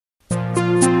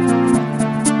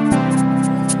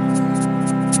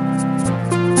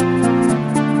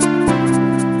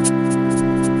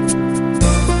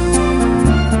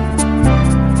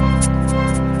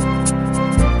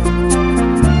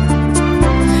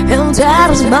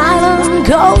that smile on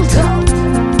gold,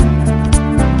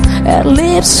 her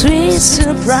lips sweet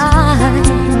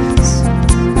surprise,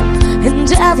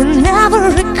 and ever never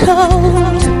a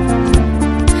cold.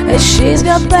 She's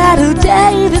got Bette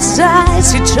Davis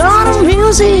eyes. You turn the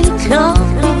music on,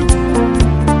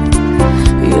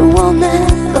 you will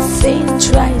never think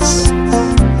twice.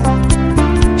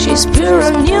 She's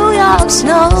pure New York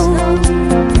snow.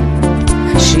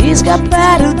 She's got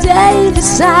Bette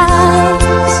Davis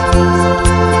eyes.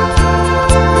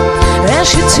 And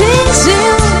she teases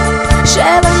him, she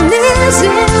believes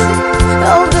him,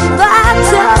 all the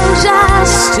battle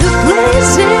just to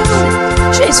please him.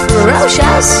 She's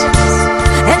ferocious,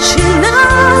 and she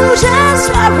knows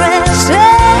just what it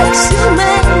takes to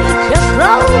make a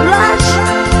pro blush.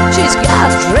 She's got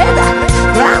dread,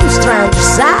 ground strength,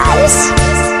 size.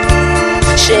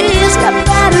 She's got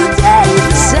Bette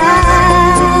Davis eyes.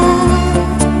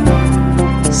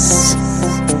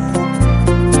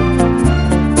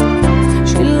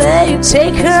 She let you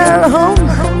take her home,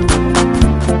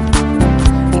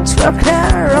 you twerk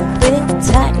her up in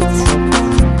tight.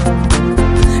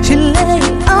 She lay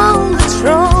on the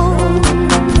throne,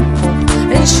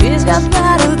 and she's got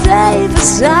Bette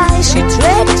Davis eyes. She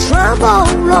take a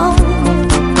trombone,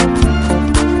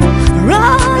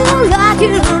 roll like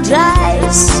your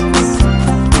dice,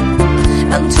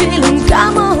 until you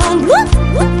come home.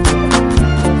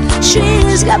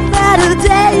 She's got Bette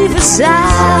Davis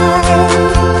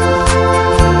eyes.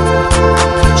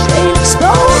 She'll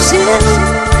expose you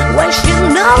when she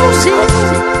knows it.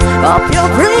 Up your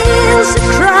dreams, the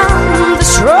crown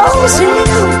destroys you.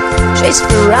 She's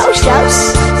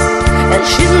ferocious, and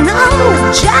she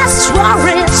knows just what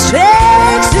it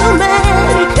takes to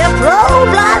make a pro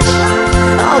blush.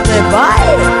 All the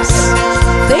boys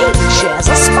think she's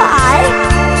a spy.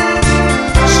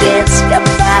 She's got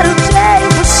Bette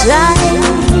Davis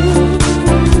eyes.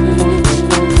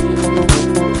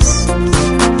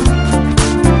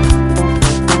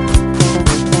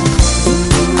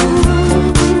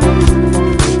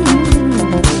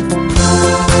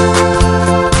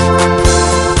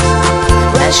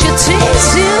 She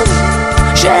teases you,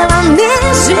 she'll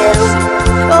amuse you,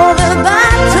 all the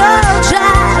battle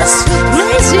just to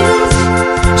please you.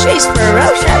 She's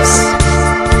ferocious,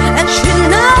 and she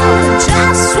knows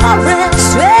just what it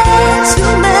takes to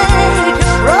make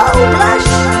a pro blush.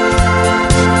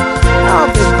 All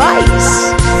the boys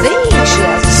think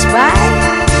she's a spy.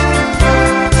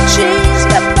 She's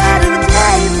got Bette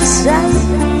Davis eyes.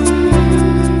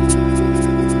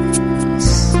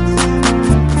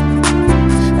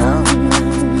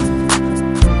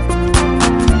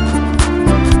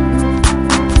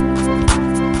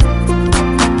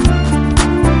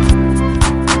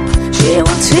 She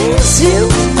will tease you,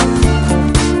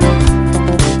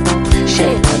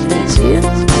 she'll amuse you,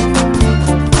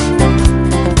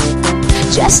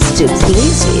 just to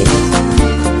please you.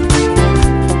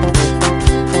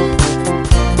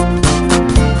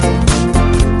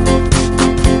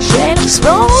 She'll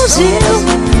expose you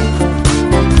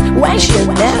when she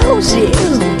knows you.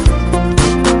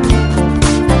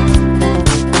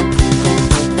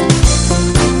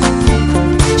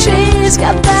 She's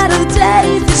got Bette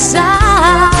Davis eyes.